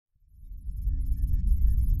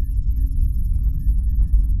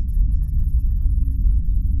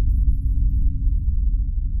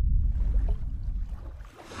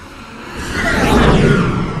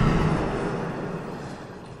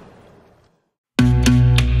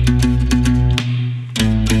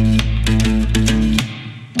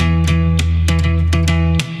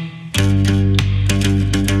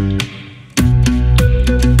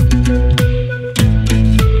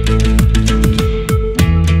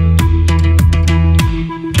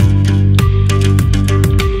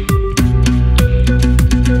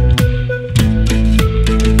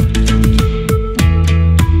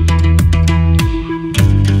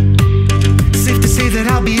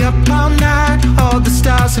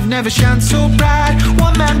never shine so bright.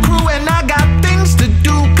 One man crew and I got things to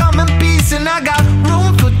do. Come in peace and I got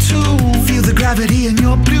room for two. Feel the gravity in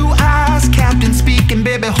your blue eyes. Captain speaking,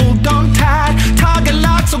 baby, hold on tight. Target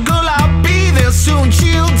locked, so girl, I'll be there soon.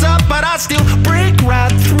 Shields up, but I still break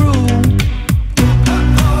right through.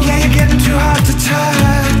 Yeah, you're getting too hard to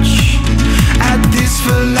touch. At this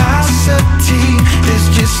velocity, there's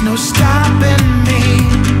just no stopping me.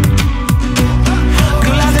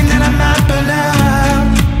 Girl, I think that I might burn out.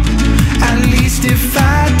 At least if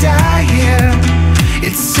I die here,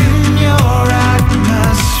 it's in your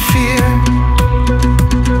atmosphere.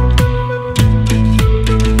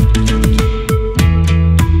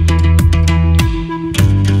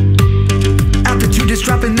 Altitude is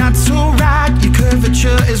dropping, not so right. Your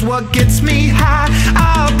curvature is what gets me high.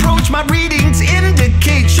 I approach, my readings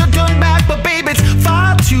indicate should turn back, but babe, it's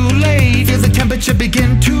far too late. Feel the temperature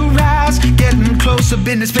begin to rise, getting closer,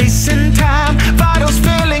 been space and time. Vitals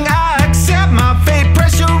failing, I accept my fate.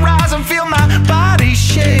 Pressure rise and feel my body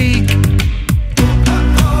shake.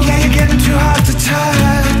 Yeah, you're getting too hard to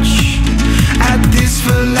touch. At this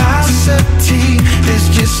velocity, there's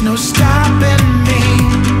just no stopping me.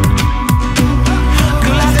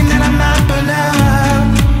 Girl, I think that I might burn out.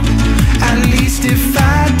 At least if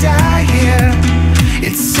I die here,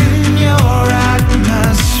 it's in your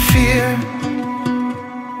atmosphere.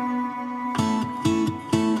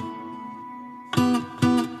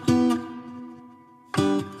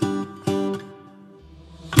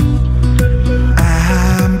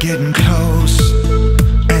 I'm getting close.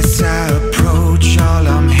 As I approach, all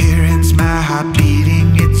I'm hearing's my heart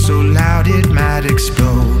beating. It's so loud it might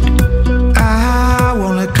explode. I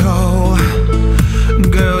won't let go.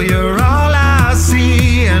 Girl, you're all I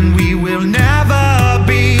see, and we will never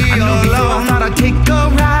be alone. I thought I'd take a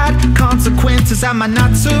ride. Consequences I might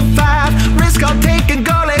not survive. Risk I'll take, and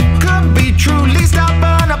girl, it could be true. Least I'll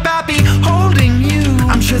burn up happy holding you.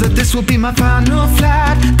 I'm sure that this will be my final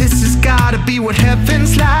flight. This has gotta be what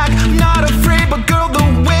heaven's like. I'm not afraid, but girl, the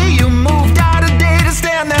way you move, die today to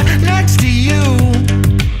stand there next to you.